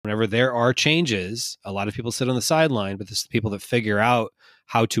whenever there are changes, a lot of people sit on the sideline, but the people that figure out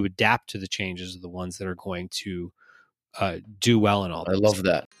how to adapt to the changes are the ones that are going to do well in all I this. love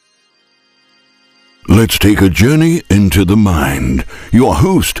that. Let's take a journey into the mind. Your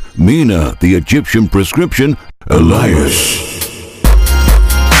host, Mina, the Egyptian prescription, Elias.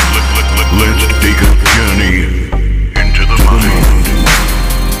 Let's take a journey into the mind.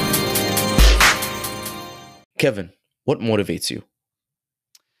 Kevin, what motivates you?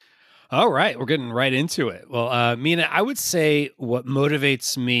 All right, we're getting right into it. Well, Mina, I would say what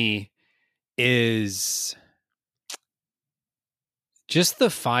motivates me is just the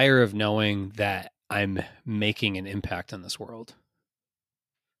fire of knowing that I'm making an impact on this world.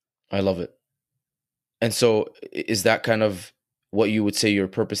 I love it. And so is that kind of what you would say your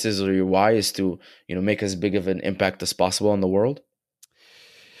purpose is, or your why is to, make as big of an impact as possible on the world?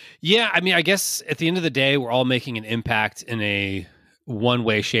 Yeah, I mean, I guess at the end of the day, we're all making an impact in a one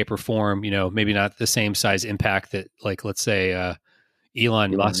way, shape, or form. Maybe not the same size impact that, like, let's say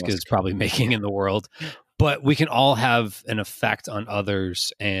Elon Musk is probably making in the world, but we can all have an effect on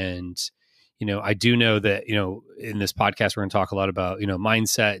others. And I do know that in this podcast we're going to talk a lot about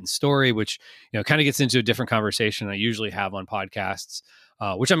mindset and story, which kind of gets into a different conversation I usually have on podcasts,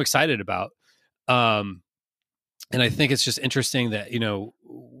 which I'm excited about. And I think it's just interesting that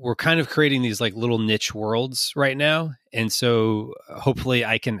we're kind of creating these like little niche worlds right now, and so hopefully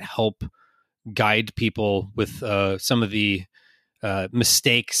I can help guide people with some of the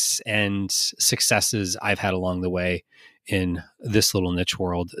mistakes and successes I've had along the way in this little niche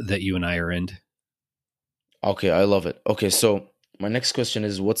world that you and I are in. Okay, I love it. Okay, so my next question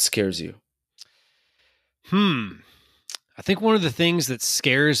is, what scares you? I think one of the things that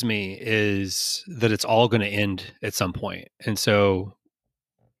scares me is that it's all going to end at some point. And so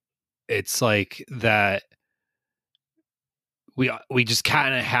it's like that we just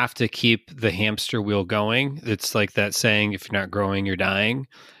kind of have to keep the hamster wheel going. It's like that saying, if you're not growing, you're dying.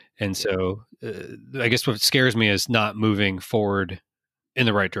 And so I guess what scares me is not moving forward in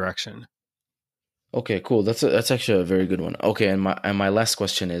the right direction. Okay, cool. That's actually a very good one. Okay, and my last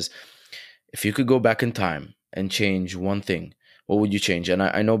question is, if you could go back in time and change one thing, what would you change? And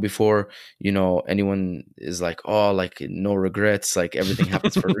I know before, anyone is like, oh, like no regrets, like everything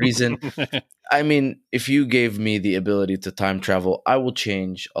happens for a reason. I mean, if you gave me the ability to time travel, I will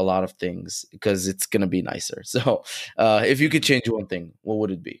change a lot of things because it's going to be nicer. So if you could change one thing, what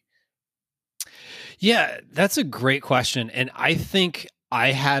would it be? Yeah, that's a great question. And I think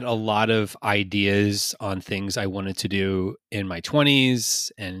I had a lot of ideas on things I wanted to do in my 20s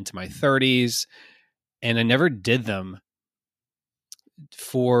and into my 30s, and I never did them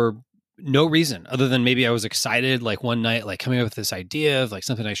for no reason other than maybe I was excited, like one night, like coming up with this idea of like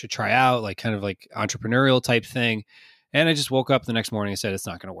something I should try out, like kind of like entrepreneurial type thing. And I just woke up the next morning and said, it's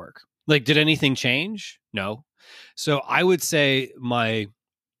not going to work. Like, did anything change? No. So I would say my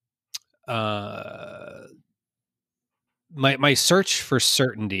search for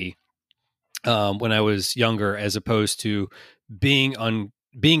certainty when I was younger, as opposed to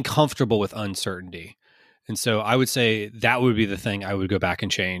being comfortable with uncertainty. And so I would say that would be the thing I would go back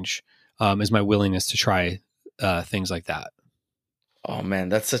and change, is my willingness to try things like that. Oh man,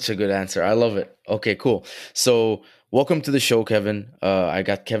 that's such a good answer. I love it. Okay, cool. So welcome to the show, Kevin. I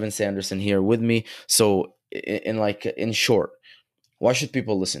got Kevin Sanderson here with me. So in short, why should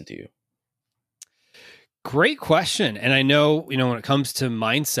people listen to you? Great question. And I know, when it comes to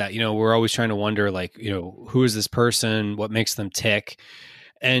mindset, we're always trying to wonder, like, who is this person? What makes them tick?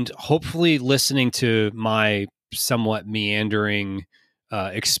 And hopefully listening to my somewhat meandering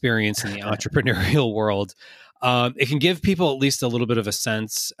experience in the entrepreneurial world, it can give people at least a little bit of a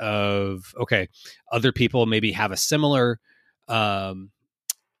sense of, okay, other people maybe have a similar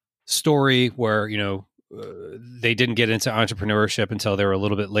story where, they didn't get into entrepreneurship until they were a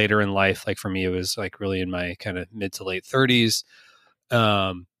little bit later in life. Like for me, it was like really in my kind of mid to late 30s,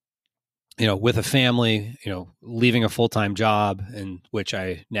 with a family, leaving a full-time job, in which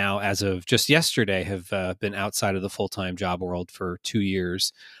I now, as of just yesterday, have been outside of the full-time job world for 2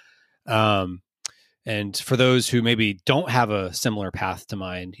 years. And for those who maybe don't have a similar path to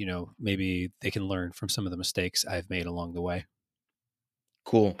mine, maybe they can learn from some of the mistakes I've made along the way.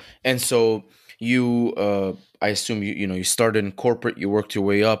 Cool. And so you, I assume you started in corporate, you worked your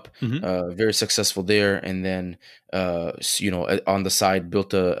way up, very successful there, and then on the side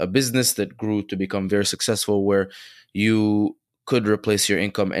built a business that grew to become very successful, where you could replace your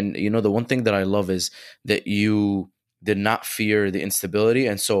income. And the one thing that I love is that you did not fear the instability,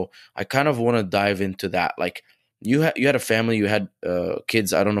 and so I kind of want to dive into that. Like you had a family, you had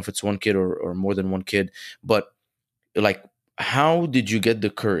kids. I don't know if it's one kid or more than one kid, but like, how did you get the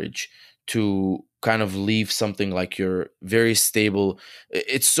courage to kind of leave something like your very stable?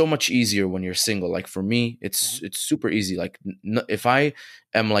 It's so much easier when you're single. Like for me, Mhm. it's super easy. Like if I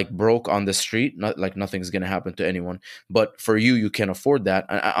am like broke on the street, not like nothing's gonna happen to anyone. But for you, you can afford that.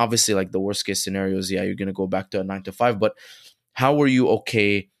 And obviously, like the worst case scenario is, yeah, you're gonna go back to a 9 to 5. But how were you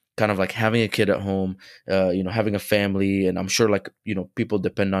okay? Kind of like having a kid at home, having a family, and I'm sure like people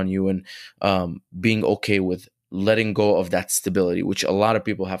depend on you, and being okay with letting go of that stability, which a lot of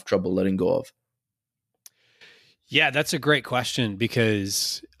people have trouble letting go of. Yeah, that's a great question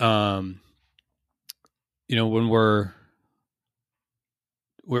because, when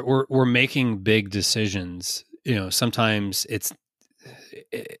we're making big decisions, sometimes it's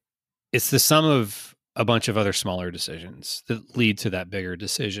the sum of a bunch of other smaller decisions that lead to that bigger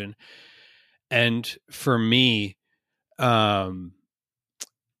decision. And for me, um,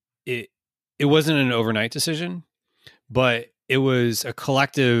 it it wasn't an overnight decision, but it was a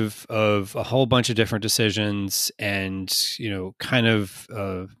collective of a whole bunch of different decisions, and kind of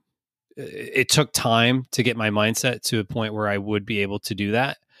it took time to get my mindset to a point where I would be able to do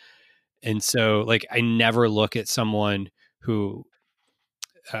that. And so, like, I never look at someone who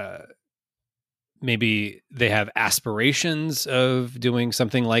uh, maybe they have aspirations of doing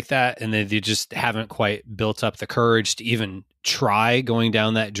something like that, and they just haven't quite built up the courage to even try going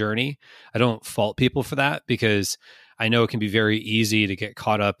down that journey. I don't fault people for that, because I know it can be very easy to get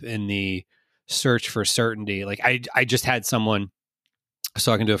caught up in the search for certainty. Like, I just had someone, I was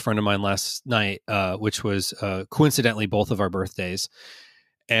talking to a friend of mine last night, which was coincidentally both of our birthdays.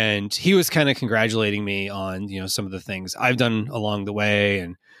 And he was kind of congratulating me on, some of the things I've done along the way,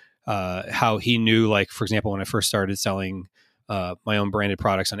 and how he knew, like, for example, when I first started selling my own branded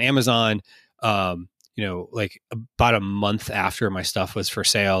products on Amazon, like about a month after my stuff was for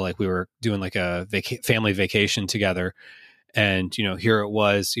sale, like we were doing like a family vacation together. And, here it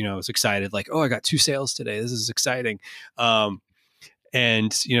was, I was excited, like, oh, I got 2 sales today. This is exciting.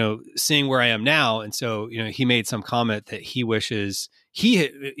 And, seeing where I am now. And so, he made some comment that he wishes he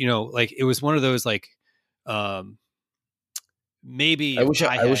had, like, it was one of those, like, um, maybe I if wish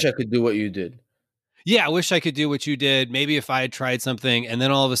I I wish had, I could do what you did. yeah, I wish I could do what you did. Maybe if I had tried something, and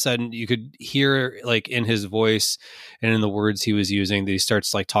then all of a sudden you could hear, like, in his voice and in the words he was using, that he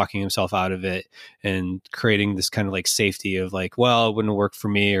starts like talking himself out of it and creating this kind of like safety of like, well, it wouldn't work for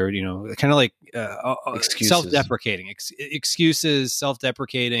me, or, kind of like Excuses. self-deprecating excuses,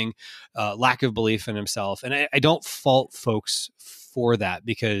 self-deprecating, lack of belief in himself. And I don't fault folks for that,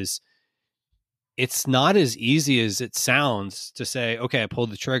 because it's not as easy as it sounds to say, okay, I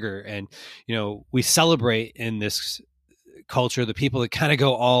pulled the trigger. And, we celebrate in this culture the people that kind of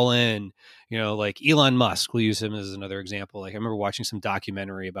go all in, like Elon Musk. We'll use him as another example. Like, I remember watching some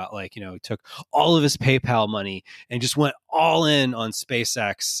documentary about, like, he took all of his PayPal money and just went all in on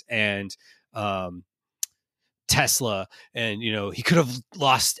SpaceX and, Tesla. And, he could have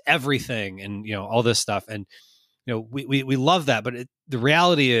lost everything, and, all this stuff. And, we love that, but the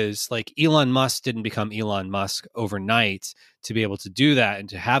reality is, like, Elon Musk didn't become Elon Musk overnight to be able to do that and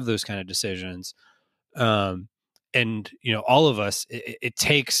to have those kind of decisions. Um, and all of us, it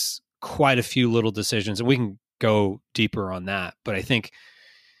takes quite a few little decisions, and we can go deeper on that. But I think,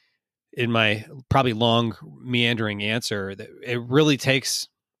 in my probably long meandering answer, that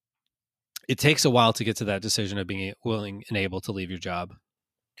it takes a while to get to that decision of being willing and able to leave your job.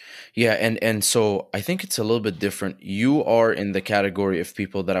 Yeah, and so I think it's a little bit different. You are in the category of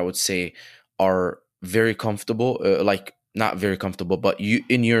people that I would say are very comfortable, like not very comfortable, but you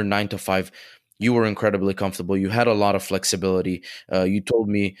in your 9 to 5, you were incredibly comfortable. You had a lot of flexibility. You told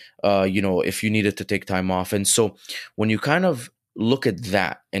me, if you needed to take time off, and so when you kind of look at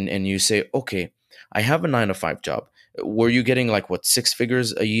that and you say, okay, I have a 9 to 5 job. Were you getting like what, 6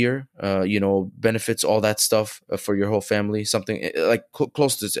 figures a year? Benefits, all that stuff for your whole family, something like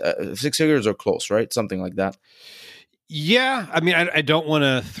close to 6 figures or close, right? Something like that. Yeah, I mean, I don't want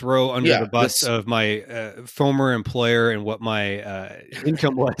to throw under Yeah, the bus that's of my former employer and what my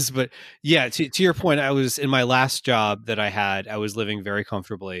income was, but yeah, to your point, I was in my last job that I had, I was living very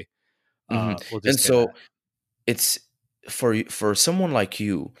comfortably. hmm. We'll And just say that. so it's for someone like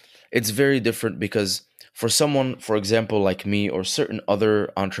you, it's very different because for someone, for example, like me or certain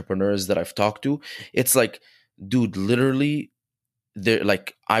other entrepreneurs that I've talked to, it's like, dude, literally, they're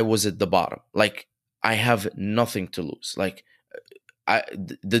like, I was at the bottom. Like, I have nothing to lose. Like,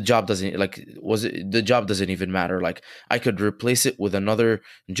 the job doesn't, like, was it the job doesn't even matter. Like, I could replace it with another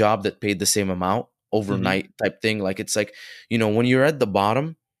job that paid the same amount Hmm. overnight type thing. Like, it's like, when you're at the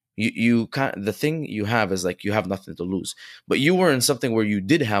bottom, You kind the thing you have is like you have nothing to lose, but you were in something where you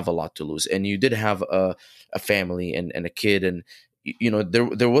did have a lot to lose, and you did have a family and a kid, and you know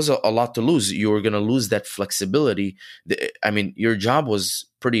there was a lot to lose. You were going to lose that flexibility. I mean, your job was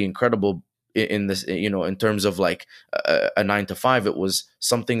pretty incredible in this, you know, in terms of like a 9 to 5. It was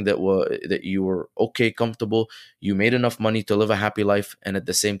something that you were okay, comfortable. You made enough money to live a happy life, and at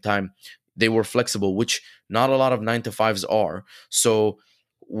the same time they were flexible, which not a lot of 9 to 5s are. So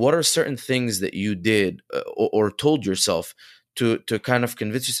what are certain things that you did, or told yourself to kind of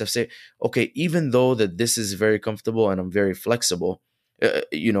convince yourself, say, okay, even though that this is very comfortable and I'm very flexible,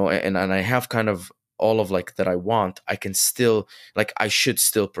 you know, and I have kind of all of like that I want, I can still, like, I should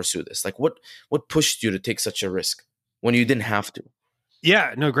still pursue this. Like, what pushed you to take such a risk when you didn't have to?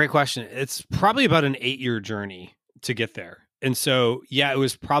 Yeah, no, great question. It's probably about an 8-year journey to get there. And so, yeah, it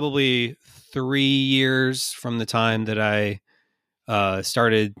was probably 3 years from the time that I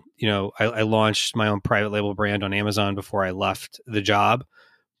started, you know, I launched my own private label brand on Amazon before I left the job,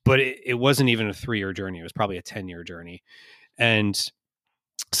 but it wasn't even a 3-year journey. It was probably a 10-year journey. And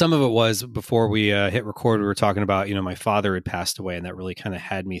some of it was before we hit record, we were talking about, you know, my father had passed away, and that really kind of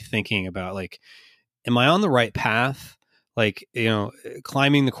had me thinking about, like, am I on the right path? Like, you know,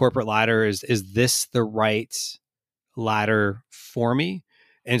 climbing the corporate ladder, is this the right ladder for me?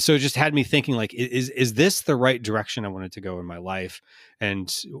 And so it just had me thinking, like, is this the right direction I wanted to go in my life?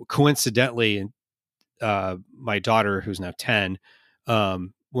 And coincidentally, my daughter, who's now 10,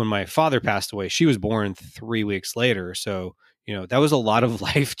 when my father passed away, she was born 3 weeks later. So, you know, that was a lot of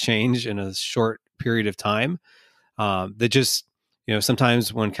life change in a short period of time. That just, you know,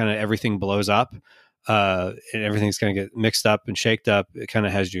 sometimes when kind of everything blows up, and everything's going to get mixed up and shaked up, it kind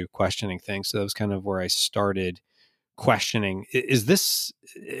of has you questioning things. So that was kind of where I started questioning,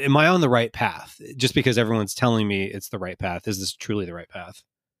 am I on the right path? Just because everyone's telling me it's the right path, is this truly the right path?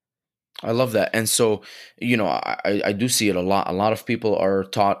 I love that. And so, you know, I do see it a lot. A lot of people are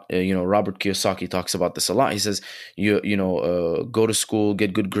taught, you know, Robert Kiyosaki talks about this a lot. He says, you know, go to school,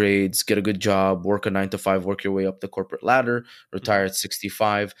 get good grades, get a good job, work a 9 to 5, work your way up the corporate ladder, retire at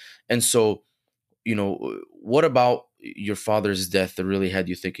 65. And so, you know, what about your father's death that really had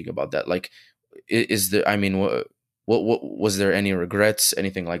you thinking about that? Like, is there, I mean, what was there any regrets,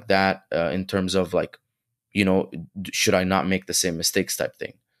 anything like that, in terms of like, you know, should I not make the same mistakes type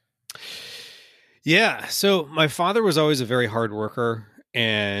thing? Yeah. So my father was always a very hard worker,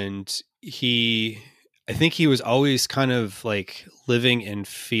 and I think he was always kind of like living in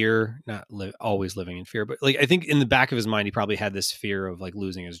fear, not always living in fear, but like, I think in the back of his mind, he probably had this fear of like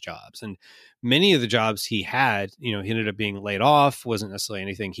losing his jobs. And many of the jobs he had, you know, he ended up being laid off. Wasn't necessarily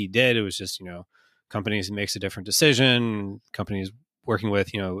anything he did. It was just, you know, companies makes a different decision, companies working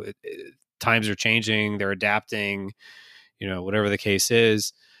with, you know, times are changing, they're adapting, you know, whatever the case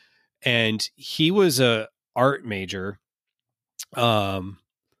is. And he was a art major, um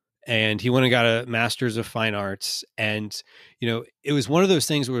and he went and got a master's of fine arts. And you know, it was one of those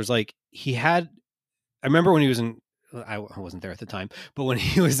things where it was like, I remember when he was in, I wasn't there at the time, but when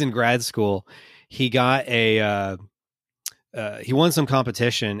he was in grad school, he got he won some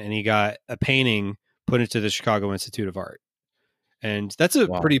competition, and he got a painting put into the Chicago Institute of Art, and that's a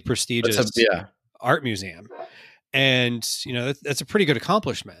Wow. pretty prestigious Yeah. art museum. And you know, that's a pretty good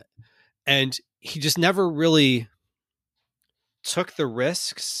accomplishment. And he just never really took the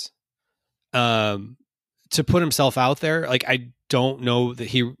risks, um, to put himself out there. Like, I don't know that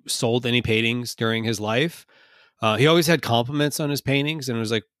he sold any paintings during his life. He always had compliments on his paintings, and it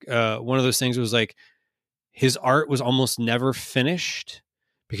was like, one of those things was like, his art was almost never finished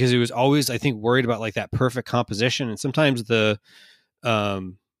because he was always, I think, worried about like that perfect composition. And sometimes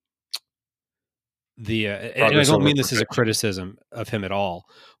um, and I Progress don't over mean this as a perfection. criticism of him at all,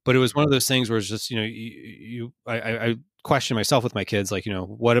 but it was one of those things where it's just, you know, I question myself with my kids, like, you know,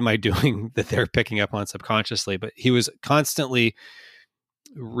 what am I doing that they're picking up on subconsciously? But he was constantly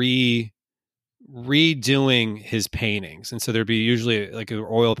re redoing his paintings. And so there'd be usually like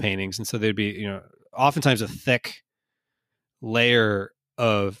oil paintings. And so there'd be, you know, oftentimes a thick layer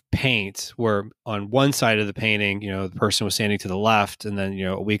of paint where on one side of the painting, you know, the person was standing to the left, and then, you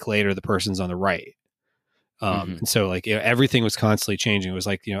know, a week later, the person's on the right. Hmm. And so like, you know, everything was constantly changing. It was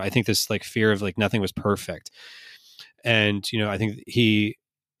like, you know, I think this like fear of like nothing was perfect. And, you know, I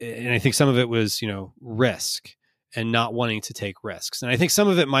think some of it was, you know, risk and not wanting to take risks. And I think some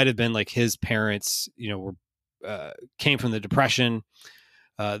of it might've been like his parents, you know, came from the Depression,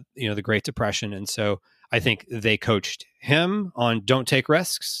 you know, the Great Depression. And so I think they coached him on don't take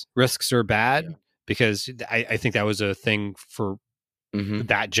risks. Risks are Yeah. bad, because I think that was a thing for Mm-hmm.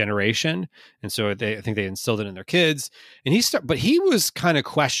 that generation. And so I think they instilled it in their kids. And but he was kind of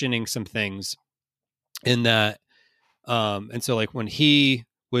questioning some things in that. And so like when he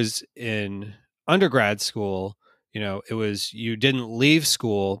was in undergrad school, it was, you didn't leave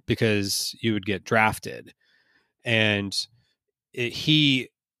school because you would get drafted. And he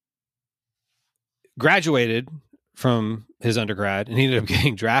graduated from his undergrad and he ended up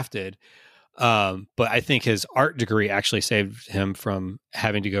getting drafted. But I think his art degree actually saved him from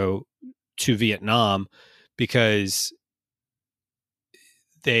having to go to Vietnam because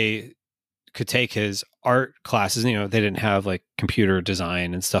they could take his art classes. They didn't have like computer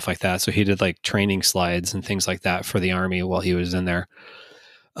design and stuff like that. So he did like training slides and things like that for the Army while he was in there.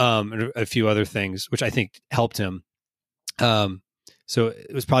 And a few other things, which I think helped him. So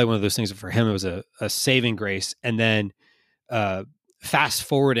it was probably one of those things that for him, it was a saving grace. And then fast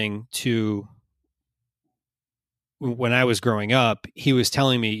forwarding to when I was growing up, he was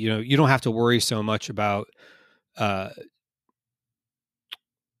telling me, you don't have to worry so much about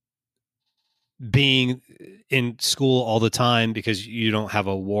being in school all the time because you don't have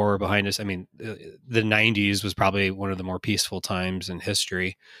a war behind us. I mean, the 90s was probably one of the more peaceful times in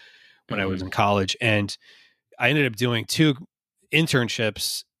history when I was in college. And I ended up doing 2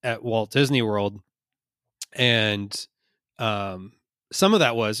 internships at Walt Disney World. And some of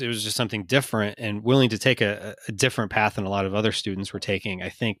that it was just something different and willing to take a different path than a lot of other students were taking, I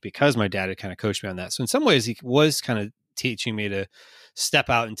think, because my dad had kind of coached me on that. So in some ways, he was kind of teaching me to step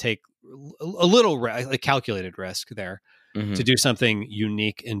out and take a little like calculated risk there to do something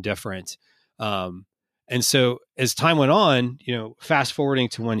unique and different. And so as time went on, fast forwarding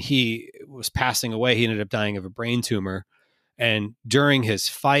to when he was passing away, he ended up dying of a brain tumor. And during his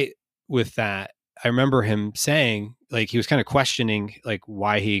fight with that, I remember him saying, like, he was kind of questioning like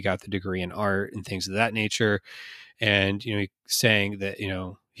why he got the degree in art and things of that nature. And, saying that,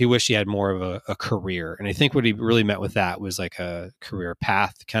 he wished he had more of a career. And I think what he really meant with that was like a career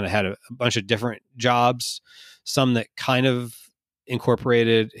path, kind of had a bunch of different jobs, some that kind of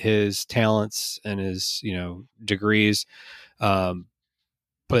incorporated his talents and his, degrees.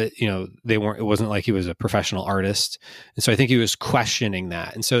 But it wasn't like he was a professional artist. And so I think he was questioning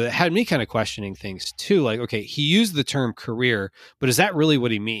that. And so it had me kind of questioning things too. Like, okay, he used the term career, but is that really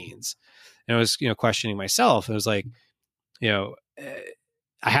what he means? And I was, questioning myself. It was like,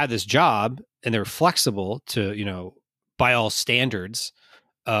 I had this job and they're flexible to, by all standards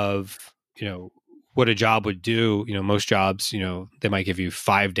of, what a job would do. Most jobs, they might give you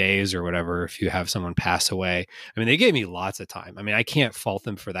 5 days or whatever if you have someone pass away. I mean, they gave me lots of time. I mean, I can't fault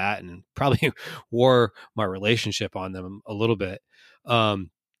them for that, and probably wore my relationship on them a little bit. And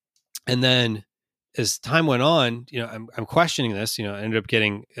then as time went on, I'm questioning this. I ended up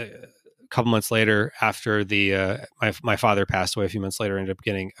getting a couple months later, after my father passed away, a few months later, I ended up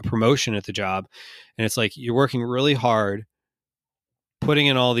getting a promotion at the job. And it's like, you're working really hard, putting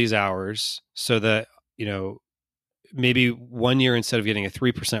in all these hours so that, maybe 1 year, instead of getting a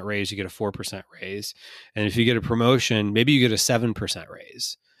 3% raise, you get a 4% raise. And if you get a promotion, maybe you get a 7%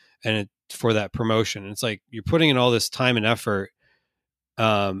 raise for that promotion. And it's like, you're putting in all this time and effort.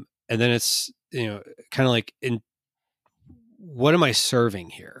 And then it's, kind of like, what am I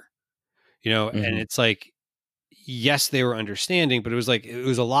serving here? And it's like, yes, they were understanding, but it was like, it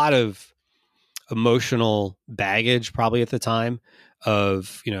was a lot of emotional baggage probably at the time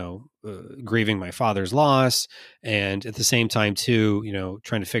of, grieving my father's loss. And at the same time too,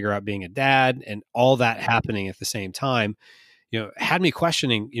 trying to figure out being a dad and all that happening at the same time, had me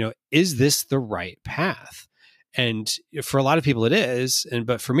questioning, is this the right path? And for a lot of people it is.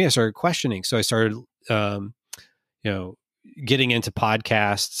 But for me, I started questioning. So I started, getting into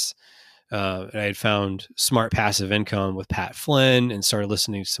podcasts. And I had found Smart Passive Income with Pat Flynn and started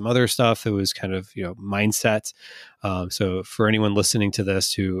listening to some other stuff that was kind of, mindset. So for anyone listening to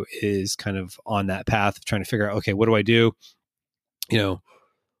this who is kind of on that path of trying to figure out, okay, what do I do? Think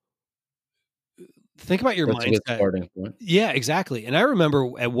about your That's mindset. a good starting point. Yeah, exactly. And I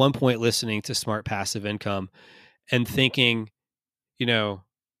remember at one point listening to Smart Passive Income and thinking,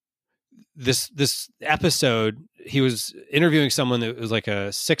 this episode, he was interviewing someone that was like a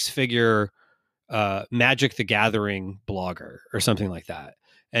 6-figure Magic the Gathering blogger or something like that.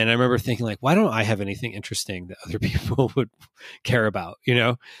 And I remember thinking, like, why don't I have anything interesting that other people would care about,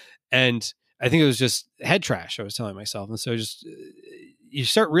 And I think it was just head trash, I was telling myself. And so just you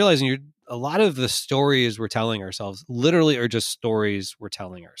start realizing a lot of the stories we're telling ourselves literally are just stories we're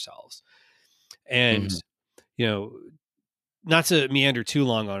telling ourselves. And, not to meander too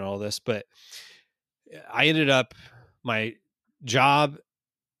long on all this, but I ended up, my job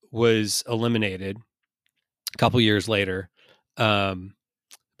was eliminated a couple years later. um,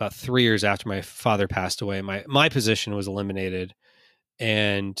 about 3 years after my father passed away, my position was eliminated,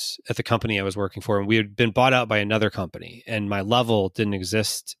 and at the company I was working for, and we had been bought out by another company, and my level didn't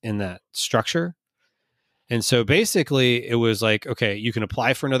exist in that structure. And so basically it was like, okay, you can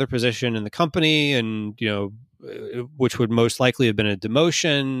apply for another position in the company, and, which would most likely have been a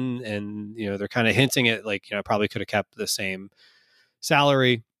demotion. And, they're kind of hinting at like, I probably could have kept the same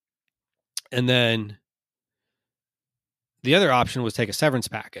salary. And then the other option was take a severance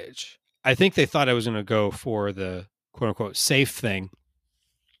package. I think they thought I was going to go for the quote unquote safe thing.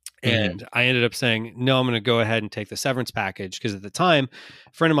 And I ended up saying, no, I'm going to go ahead and take the severance package. Because at the time,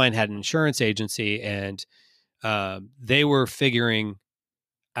 a friend of mine had an insurance agency, and they were figuring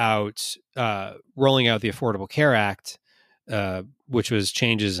out rolling out the Affordable Care Act, which was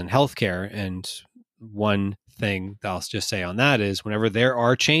changes in healthcare. And one thing that I'll just say on that is, whenever there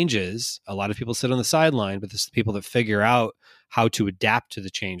are changes, a lot of people sit on the sideline, but the people that figure out how to adapt to the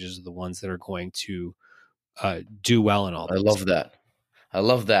changes are the ones that are going to do well in all I this. love that. I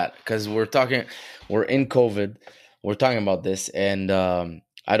love that, because we're in COVID, we're talking about this, and I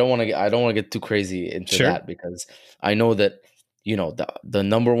don't want to get too crazy into Sure. that, because I know that the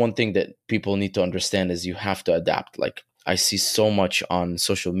number one thing that people need to understand is you have to adapt. Like, I see so much on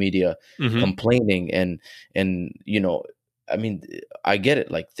social media complaining, and I mean, I get it.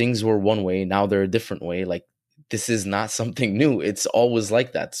 Like, things were one way, now they're a different way. Like, this is not something new. It's always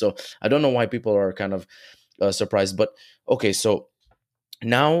like that. So I don't know why people are kind of surprised. But okay, so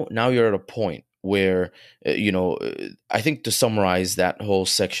now you're at a point where I think, to summarize that whole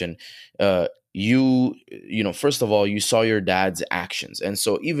section, first of all, you saw your dad's actions, and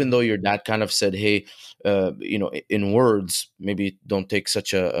so even though your dad kind of said, hey, in words, maybe don't take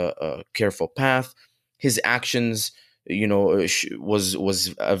such a careful path, his actions,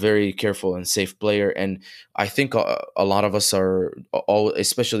 was a very careful and safe player. And I think a lot of us are all,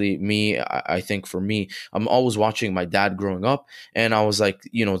 especially me, I think for me, I'm always watching my dad growing up, and I was like,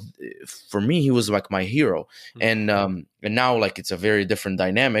 for me, he was like my hero. And now, like, it's a very different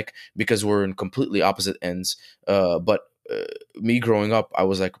dynamic, because we're in completely opposite ends. But me growing up, I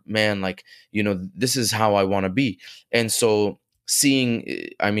was like, man, like, this is how I want to be. And so, seeing,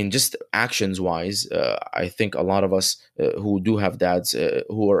 I mean, just actions wise, I think a lot of us who do have dads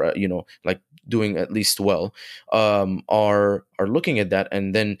who are like doing at least well, are looking at that,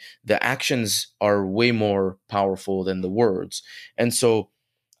 and then the actions are way more powerful than the words. And so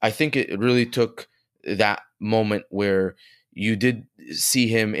I think it really took that moment where you did see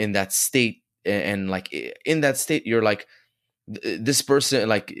him in that state, and like, in that state, you're like, this person,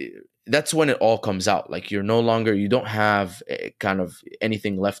 like, that's when it all comes out. Like, you don't have kind of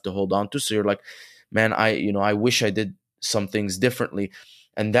anything left to hold on to. So you're like, man, I wish I did some things differently.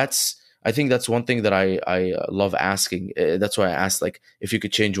 And I think that's one thing that I love asking. That's why I asked, like, if you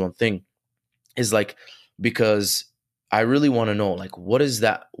could change one thing, is like, because I really want to know, like, what is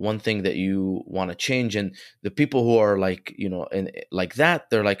that one thing that you want to change? And the people who are like, and like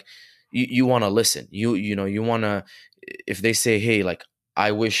that, they're like, you want to listen. You want to, if they say, hey, like,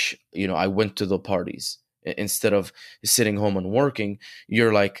 I wish, I went to the parties instead of sitting home and working,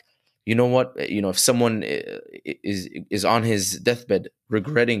 you're like, you know what, if someone is on his deathbed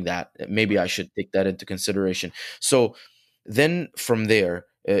regretting that, maybe I should take that into consideration. So then from there,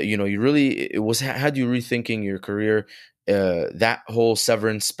 you really, it was, had you rethinking your career. That whole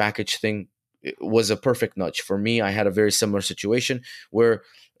severance package thing was a perfect nudge for me. I had a very similar situation where,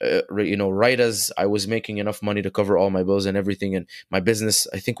 right as I was making enough money to cover all my bills and everything, and my business,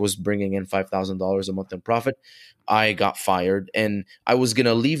 I think, was bringing in $5,000 a month in profit, I got fired, and I was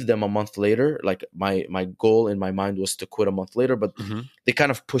gonna leave them a month later. Like, my goal in my mind was to quit a month later, but they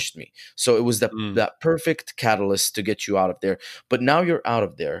kind of pushed me. So it was that perfect catalyst to get you out of there. But now you're out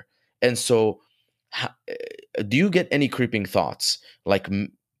of there, and so do you get any creeping thoughts like,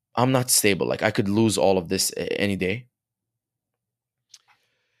 I'm not stable, like, I could lose all of this any day?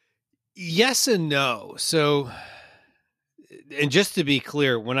 Yes and no. So, and just to be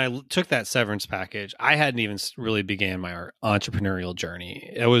clear, when I took that severance package, I hadn't even really began my entrepreneurial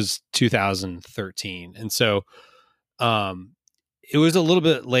journey. It was 2013. And so it was a little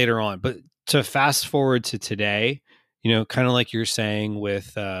bit later on. But to fast forward to today, kind of like you're saying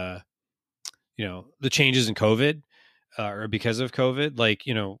with, the changes in COVID, or because of COVID, like,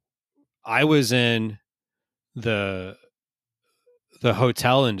 I was in the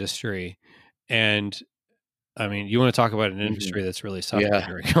hotel industry, and I mean, you want to talk about an industry that's really suffering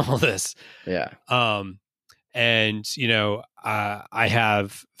during all this. Yeah. And, I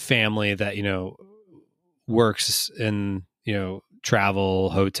have family that, works in,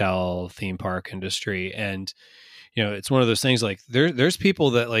 travel, hotel, theme park industry. And, it's one of those things like there's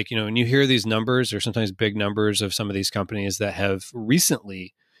people that like, when you hear these numbers or sometimes big numbers of some of these companies that have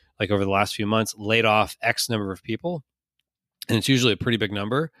recently, like over the last few months, laid off X number of people, and it's usually a pretty big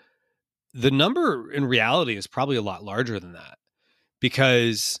number. The number in reality is probably a lot larger than that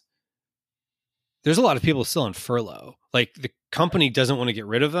because there's a lot of people still on furlough. Like the company doesn't want to get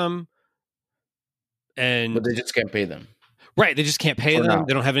rid of them. And But they just can't pay them. Right. They just can't pay For them. now.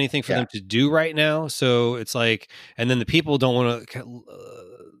 They don't have anything for Yeah. them to do right now. So it's like, and then the people don't want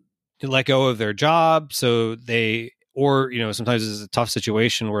to let go of their job. So they, or, sometimes it's a tough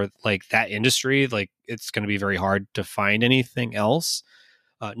situation where like that industry, like it's going to be very hard to find anything else.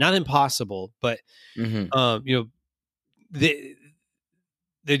 Not impossible, but, they,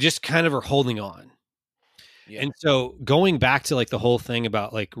 they just kind of are holding on. Yeah. And so going back to like the whole thing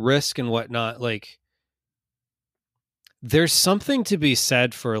about like risk and whatnot, like there's something to be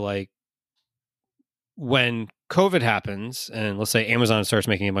said for like when COVID happens and let's say Amazon starts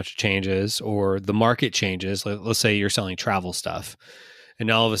making a bunch of changes or the market changes, let's say you're selling travel stuff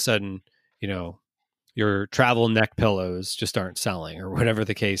and all of a sudden, your travel neck pillows just aren't selling or whatever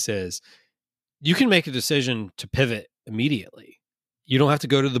the case is, you can make a decision to pivot immediately. You don't have to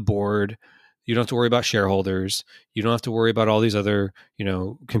go to the board. You don't have to worry about shareholders. You don't have to worry about all these other,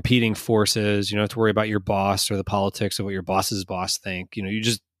 competing forces. You don't have to worry about your boss or the politics of what your boss's boss think. You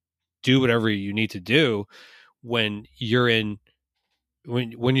just do whatever you need to do when you're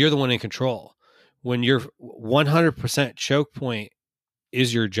when you're the one in control. When your 100% choke point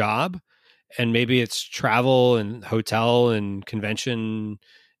is your job, and maybe it's travel and hotel and convention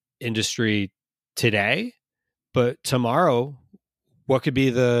industry today, but tomorrow, what could be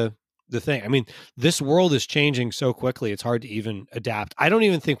the thing? I mean, this world is changing so quickly, it's hard to even adapt. I don't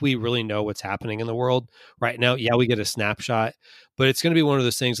even think we really know what's happening in the world right now. Yeah, we get a snapshot, but it's going to be one of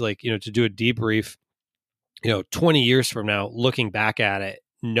those things like, to do a debrief, 20 years from now, looking back at it,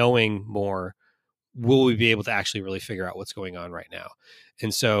 knowing more, will we be able to actually really figure out what's going on right now?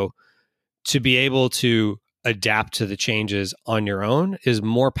 And so to be able to adapt to the changes on your own is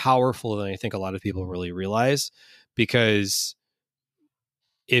more powerful than I think a lot of people really realize, because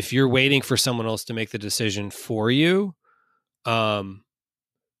if you're waiting for someone else to make the decision for you,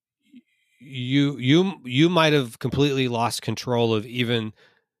 you might have completely lost control of even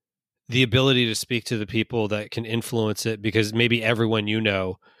the ability to speak to the people that can influence it, because maybe everyone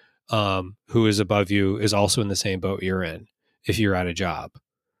who is above you is also in the same boat you're in if you're at a job.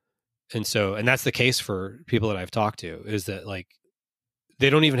 And so, and that's the case for people that I've talked to, is that like they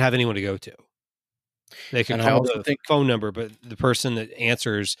don't even have anyone to go to. They can call the phone number, but the person that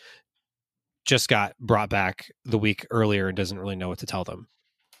answers just got brought back the week earlier and doesn't really know what to tell them.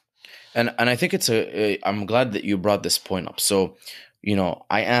 And I think I'm glad that you brought this point up. So,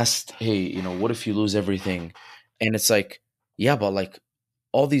 I asked, hey, what if you lose everything? And it's like, yeah, but like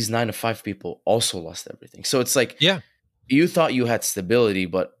all these 9 to 5 people also lost everything. So it's like, yeah, you thought you had stability,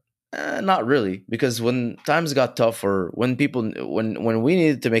 but not really, because when times got tough, or when we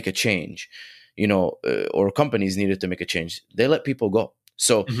needed to make a change, or companies needed to make a change, they let people go.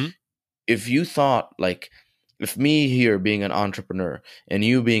 So if you thought like, if me here being an entrepreneur and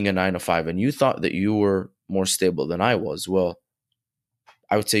you being a 9 to 5, and you thought that you were more stable than I was, well,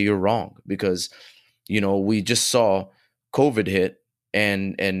 I would say you're wrong, because, we just saw COVID hit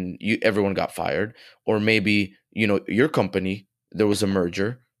and everyone got fired, or maybe, your company, there was a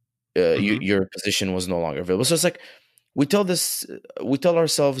merger, your position was no longer available. So it's like, we tell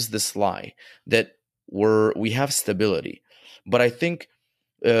ourselves this lie that we have stability. But I think,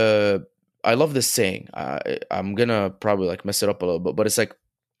 I love this saying. I'm gonna probably like mess it up a little bit, but it's like,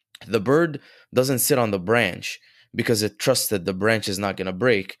 the bird doesn't sit on the branch because it trusts that the branch is not gonna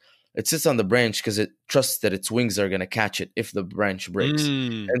break. It sits on the branch because it trusts that its wings are gonna catch it if the branch breaks.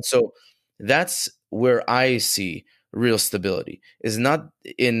 And so that's where I see real stability, is not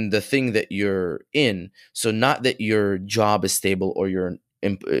in the thing that you're in. So not that your job is stable, or your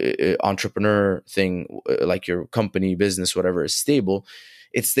entrepreneur thing, like your company, business, whatever, is stable.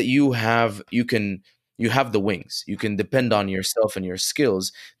 It's that you have the wings. You can depend on yourself and your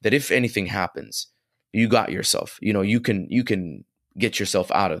skills, that if anything happens, you got yourself. You can get yourself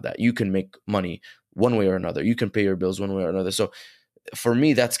out of that. You can make money one way or another. You can pay your bills one way or another. So for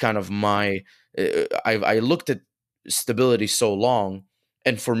me, that's kind of my I looked at stability so long,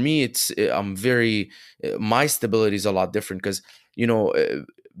 and for me, it's I'm very my stability is a lot different, because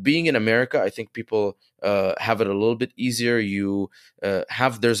being in America, I think people have it a little bit easier.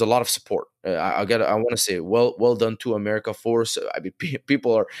 There's a lot of support. I want to say, well done to America for. I mean,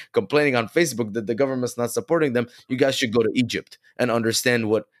 people are complaining on Facebook that the government's not supporting them. You guys should go to Egypt and understand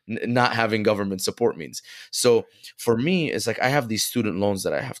what not having government support means. So for me, it's like I have these student loans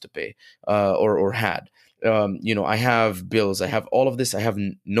that I have to pay, or had. I have bills. I have all of this. I have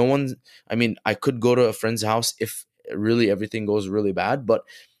no one. I mean, I could go to a friend's house if really everything goes really bad, but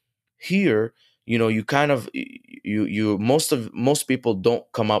here, you kind of you most people don't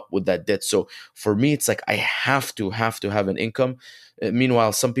come up with that debt. So for me, it's like I have to have an income.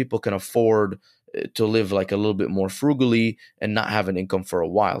 Meanwhile, some people can afford to live like a little bit more frugally and not have an income for a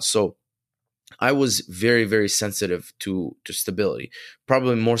while. So I was very, very sensitive to stability,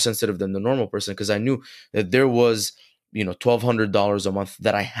 probably more sensitive than the normal person, because I knew that there was, $1,200 a month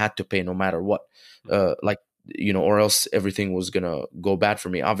that I had to pay no matter what, or else everything was gonna go bad for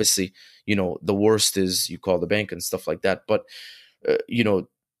me. Obviously, the worst is you call the bank and stuff like that. But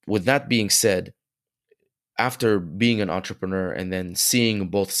with that being said, after being an entrepreneur and then seeing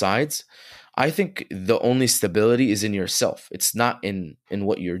both sides, I think the only stability is in yourself. It's not in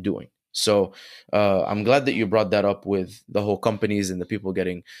what you're doing. So I'm glad that you brought that up with the whole companies and the people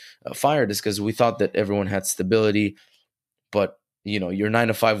getting fired, is because we thought that everyone had stability, but your 9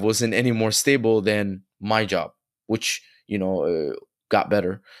 to 5 wasn't any more stable than my job, which got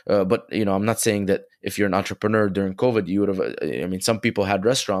better. But I'm not saying that if you're an entrepreneur during COVID, you would have. I mean, some people had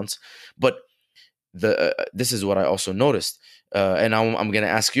restaurants, but this is what I also noticed, and I'm going to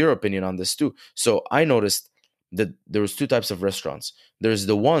ask your opinion on this too. So I noticed that there was two types of restaurants. There's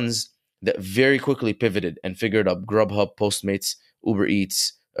the ones that very quickly pivoted and figured out Grubhub, Postmates, Uber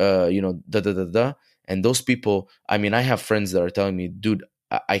Eats, and those people. I mean, I have friends that are telling me, dude,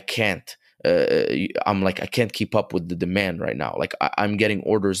 I can't. I'm like, I can't keep up with the demand right now. Like I'm getting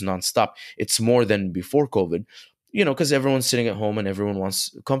orders nonstop. It's more than before COVID, because everyone's sitting at home and everyone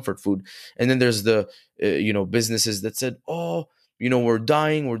wants comfort food. And then there's the, businesses that said, oh, we're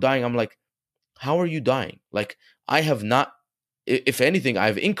dying. I'm like, how are you dying? Like I have not, if anything,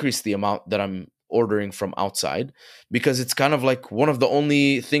 I've increased the amount that I'm ordering from outside, because it's kind of like one of the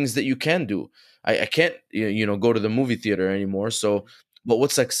only things that you can do. I can't, go to the movie theater anymore. So, but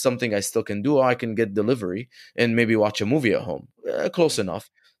what's like something I still can do? Oh, I can get delivery and maybe watch a movie at home. Close enough,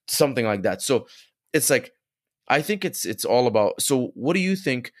 something like that. So it's like, I think it's all about. So what do you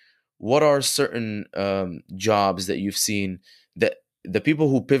think? What are certain jobs that you've seen that the people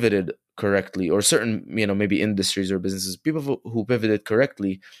who pivoted correctly, or certain maybe industries or businesses, people who pivoted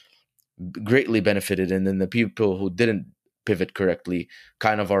correctly greatly benefited, and then the people who didn't pivot correctly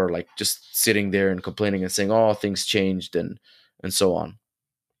kind of are like just sitting there and complaining and saying, "Oh, things changed," and so on.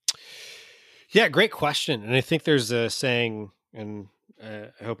 Yeah, great question. And I think there's a saying, and I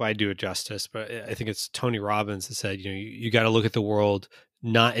hope I do it justice, but I think it's Tony Robbins that said, you got to look at the world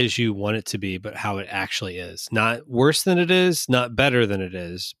not as you want it to be, but how it actually is. Not worse than it is, not better than it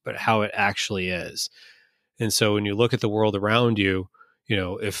is, but how it actually is. And so when you look at the world around you,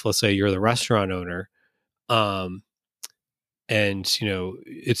 if let's say you're the restaurant owner, and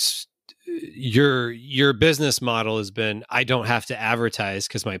it's your business model has been, I don't have to advertise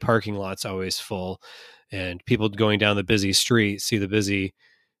because my parking lot's always full, and people going down the busy street see the busy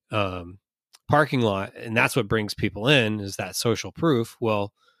parking lot, and that's what brings people in, is that social proof.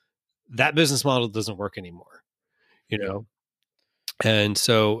 Well, that business model doesn't work anymore, and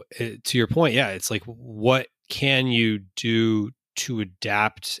so to your point, yeah, it's like, what can you do to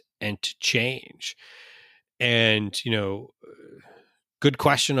adapt and to change? And good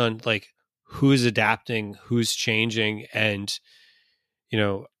question on like who's adapting, who's changing. And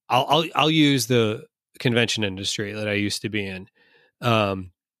I'll use the convention industry that I used to be in.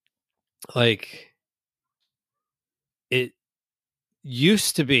 Like it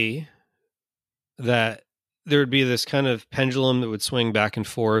used to be that there would be this kind of pendulum that would swing back and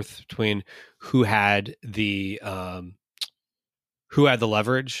forth between who had the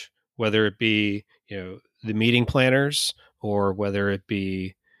leverage, whether it be the meeting planners or whether it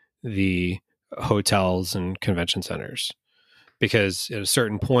be the hotels and convention centers. Because at a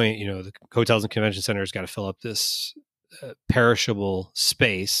certain point, the hotels and convention centers got to fill up this perishable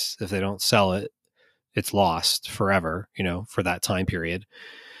space. If they don't sell it, it's lost forever, for that time period.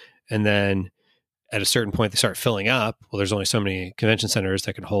 And then at a certain point, they start filling up. Well, there's only so many convention centers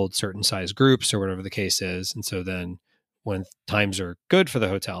that can hold certain size groups or whatever the case is. And so then when times are good for the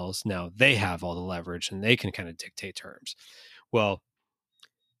hotels, now they have all the leverage and they can kind of dictate terms. Well,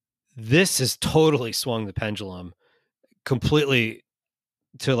 this has totally swung the pendulum completely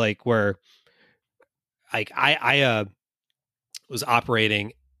to like where like I was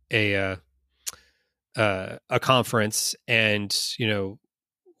operating a conference, and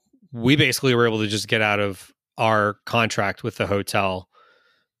we basically were able to just get out of our contract with the hotel,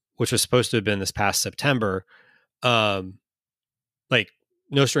 which was supposed to have been this past September. Like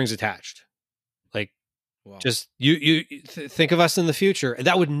no strings attached. Like Wow. just you think of us in the future, and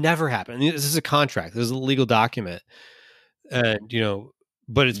that would never happen. I mean, this is a contract. This is a legal document, and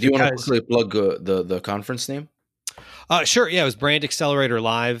but it's Do you want to because quickly plug the conference name? sure, yeah, it was Brand Accelerator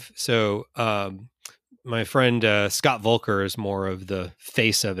Live. So my friend Scott Volker is more of the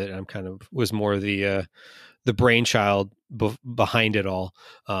face of it. I'm kind of was more the brainchild behind it all,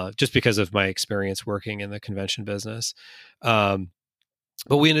 just because of my experience working in the convention business. But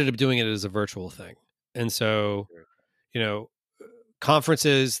we ended up doing it as a virtual thing, and so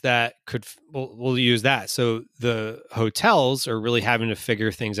conferences that we'll use that. So the hotels are really having to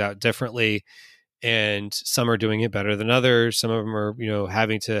figure things out differently, and some are doing it better than others. Some of them are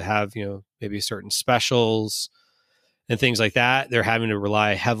having to have maybe certain specials and things like that. They're having to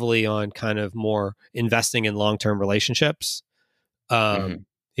rely heavily on kind of more investing in long-term relationships.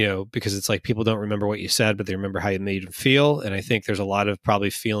 Because it's like people don't remember what you said, but they remember how you made them feel. And I think there's a lot of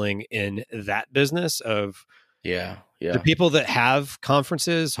probably feeling in that business of the people that have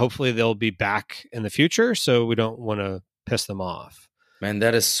conferences. Hopefully they'll be back in the future, so we don't want to piss them off. Man,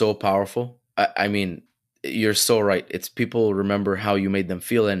 that is so powerful. I mean, you're so right. It's people remember how you made them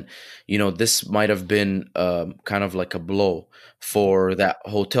feel. And, this might have been kind of like a blow for that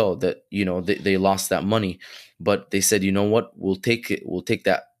hotel that, they lost that money. But they said, you know what, we'll take it. We'll take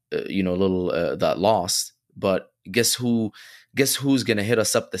that, that loss. But guess who's going to hit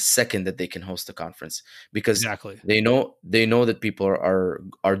us up the second that they can host a conference? Because exactly. they know that people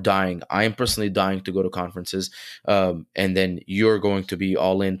are dying. I am personally dying to go to conferences, and then you're going to be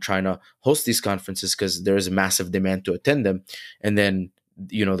all in trying to host these conferences because there's a massive demand to attend them, and then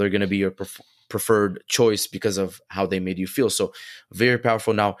they're going to be your preferred choice because of how they made you feel. So very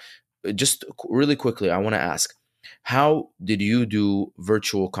powerful. Now, just really quickly, I want to ask, how did you do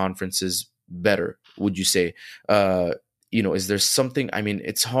virtual conferences better, would you say? Is there something? I mean,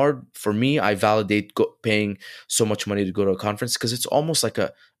 it's hard for me. I validate paying so much money to go to a conference because it's almost like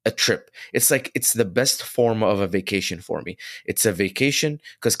a trip. It's like it's the best form of a vacation for me. It's a vacation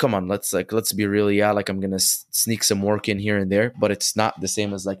because come on, let's be real. Yeah, like I'm gonna sneak some work in here and there, but it's not the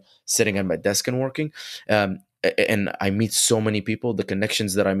same as like sitting at my desk and working. And I meet so many people. The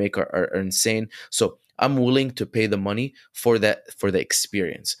connections that I make are insane. So I'm willing to pay the money for the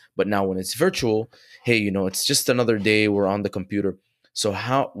experience. But now when it's virtual, hey, it's just another day. We're on the computer. So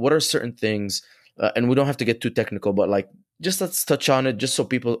what are certain things? And we don't have to get too technical, but like just let's touch on it, just so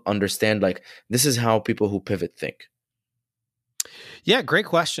people understand. Like this is how people who pivot think. Yeah, great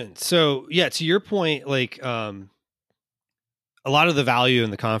question. So yeah, to your point, like a lot of the value in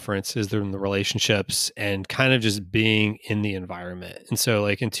the conference is in the relationships and kind of just being in the environment. And so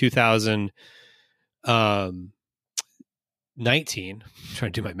like in 2019, I'm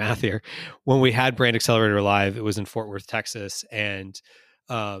trying to do my math here, when we had Brand Accelerator Live, it was in Fort Worth, Texas. And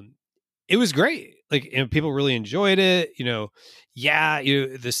it was great. Like, people really enjoyed it.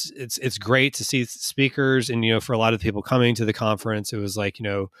 It's great to see speakers. And, for a lot of people coming to the conference, it was like,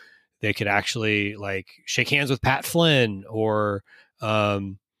 they could actually like shake hands with Pat Flynn, or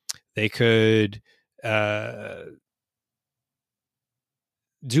they could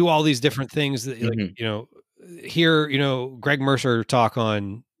do all these different things that, hear, Greg Mercer talk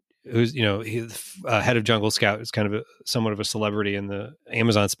on, who's, he's head of Jungle Scout, is kind of somewhat of a celebrity in the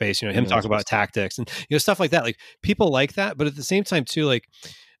Amazon space, him talk about tactics and, stuff like that. Like people like that. But at the same time too, like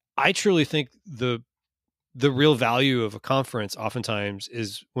I truly think the real value of a conference oftentimes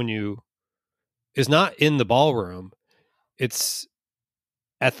is not in the ballroom. It's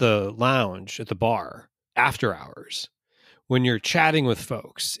at the lounge, at the bar, after hours, when you're chatting with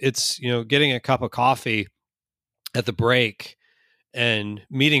folks. It's, getting a cup of coffee at the break and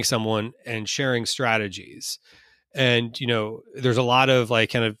meeting someone and sharing strategies. And, there's a lot of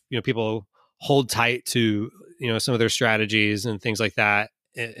like kind of, people hold tight to, some of their strategies and things like that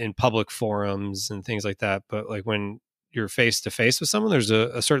in public forums and things like that. But like when you're face to face with someone, there's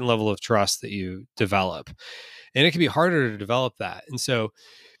a certain level of trust that you develop, and it can be harder to develop that. And so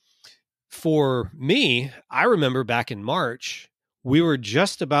for me, I remember back in March, we were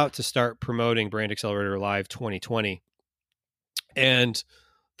just about to start promoting Brand Accelerator Live 2020. And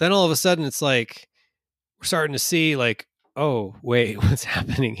then all of a sudden it's like, we're starting to see like, oh, wait, what's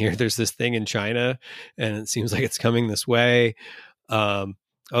happening here? There's this thing in China and it seems like it's coming this way.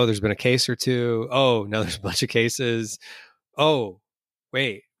 Oh, there's been a case or two. Oh, now there's a bunch of cases. Oh,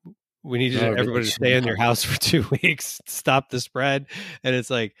 wait, we need No, everybody to stay in their house for 2 weeks, stop the spread. And it's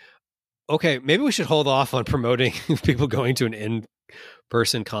like, okay, maybe we should hold off on promoting people going to an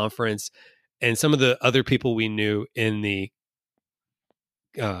in-person conference. And some of the other people we knew in the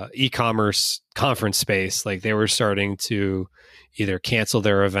e-commerce conference space, like they were starting to either cancel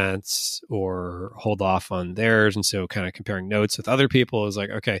their events or hold off on theirs. And so kind of comparing notes with other people is like,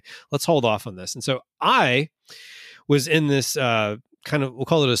 okay, let's hold off on this. And so I was in this kind of, we'll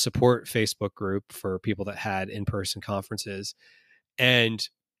call it a support Facebook group for people that had in-person conferences. And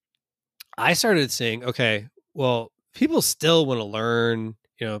I started saying, okay, well, people still want to learn,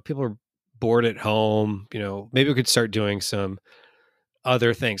 people are bored at home, maybe we could start doing some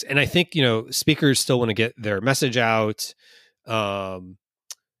other things. And I think, speakers still want to get their message out. Um,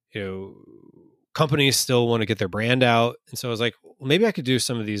 companies still want to get their brand out. And so I was like, well, maybe I could do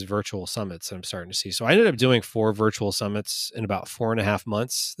some of these virtual summits that I'm starting to see. So I ended up doing 4 virtual summits in about 4.5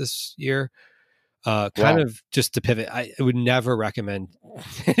 months this year. Kind of just to pivot. I would never recommend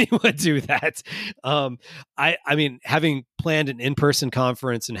anyone do that. I mean, having planned an in-person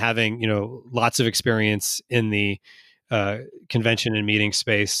conference and having, lots of experience in the convention and meeting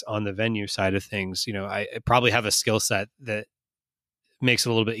space on the venue side of things, I probably have a skill set that makes it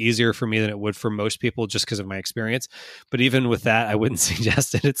a little bit easier for me than it would for most people just because of my experience. But even with that, I wouldn't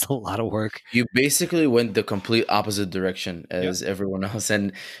suggest it. It's a lot of work. You basically went the complete opposite direction as everyone else.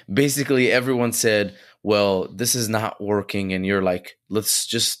 And basically everyone said, well, this is not working. And you're like, let's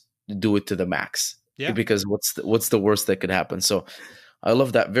just do it to the max. Yeah. Because what's the worst that could happen? So I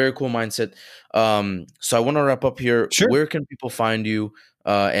love that. Very cool mindset. So I want to wrap up here. Sure. Where can people find you?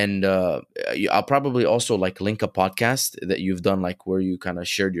 And I'll probably also link a podcast that you've done, where you kind of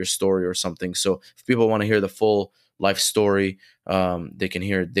shared your story or something. So if people want to hear the full life story, they can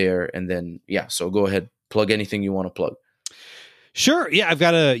hear it there. And then, so go ahead, plug anything you want to plug. Sure. Yeah. I've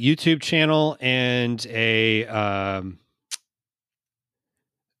got a YouTube channel and a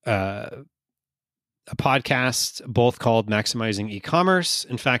podcast, both called Maximizing E-commerce.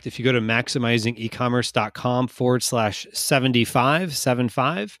 In fact, if you go to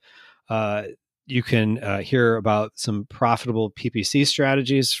maximizingecommerce.com/75, you can hear about some profitable PPC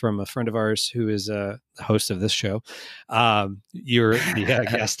strategies from a friend of ours who is the host of this show. You're the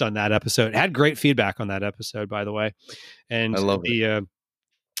guest on that episode. Had great feedback on that episode, by the way. And I love it.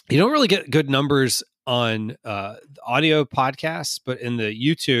 You don't really get good numbers on audio podcasts, but in the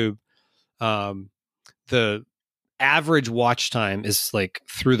YouTube, the average watch time is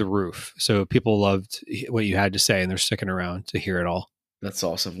through the roof. So people loved what you had to say and they're sticking around to hear it all. That's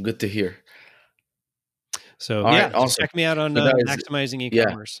awesome. Good to hear. So all right, awesome. Check me out on Maximizing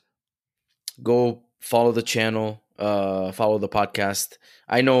E-commerce. Go follow the channel, follow the podcast.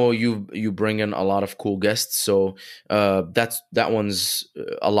 I know you bring in a lot of cool guests. So that one's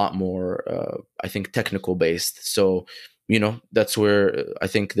a lot more, I think, technical based. So that's where I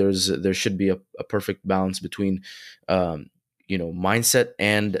think there should be a perfect balance between, mindset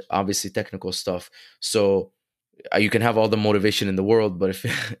and obviously technical stuff. So you can have all the motivation in the world, but if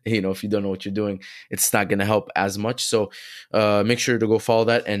if you don't know what you're doing, it's not going to help as much. So make sure to go follow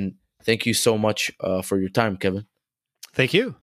that. And thank you so much for your time, Kevin. Thank you.